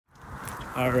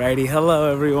Alrighty, hello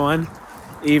everyone.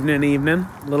 Evening.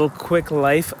 Little quick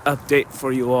life update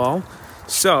for you all.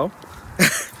 So,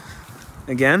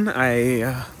 again,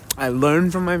 I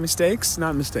learned from my mistakes.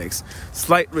 Not mistakes,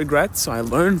 slight regrets. So I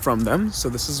learned from them. So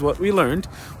this is what we learned.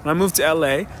 When I moved to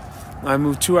LA, I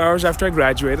moved 2 hours after I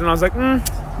graduated, and I was like,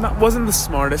 that wasn't the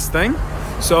smartest thing.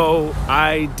 So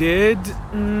I did,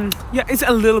 it's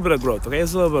a little bit of growth, okay?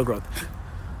 It's a little bit of growth.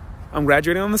 I'm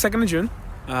graduating on the 2nd of June.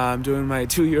 I'm doing my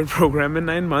 2-year program in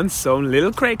 9 months, so a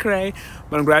little cray-cray.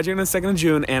 But I'm graduating on the 2nd of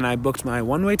June, and I booked my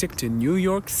one-way ticket to New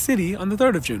York City on the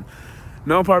 3rd of June.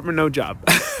 No apartment, no job.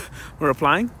 We're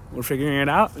applying. We're figuring it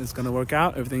out. It's going to work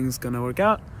out. Everything's going to work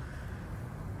out.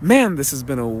 Man, this has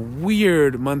been a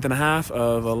weird month and a half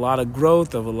of a lot of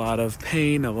growth, of a lot of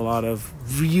pain, of a lot of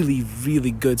really,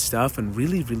 really good stuff and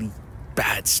really, really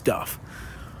bad stuff.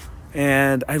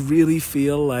 And I really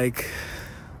feel like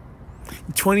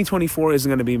 2024 isn't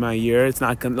going to be my year. It's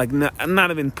not going to, I'm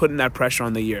not even putting that pressure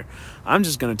on the year. I'm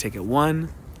just going to take it one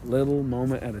little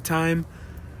moment at a time.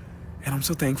 And I'm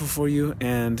so thankful for you.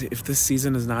 And if this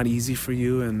season is not easy for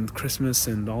you, and Christmas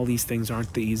and all these things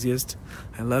aren't the easiest,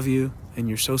 I love you and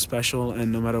you're so special.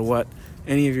 And no matter what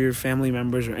any of your family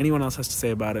members or anyone else has to say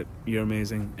about it, you're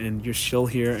amazing. And you're still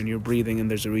here and you're breathing,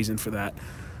 and there's a reason for that.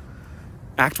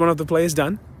 Act 1 of the play is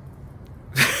done.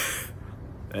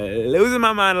 Losing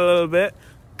my mind a little bit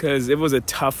because it was a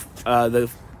tough, the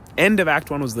end of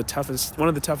Act 1 was one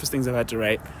of the toughest things I've had to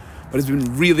write. But it's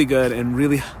been really good and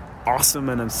really awesome,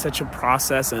 and it's such a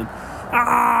process. And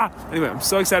anyway, I'm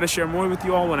so excited to share more with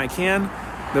you all when I can.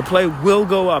 The play will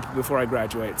go up before I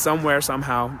graduate, somewhere,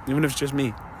 somehow, even if it's just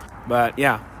me. But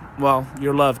yeah, well,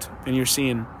 you're loved and you're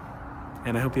seen,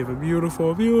 and I hope you have a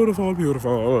beautiful, beautiful,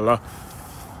 beautiful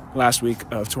last week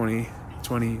of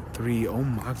 2023. Oh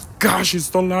my gosh, it's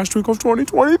the last week of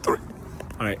 2023.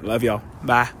 All right, love y'all.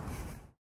 Bye.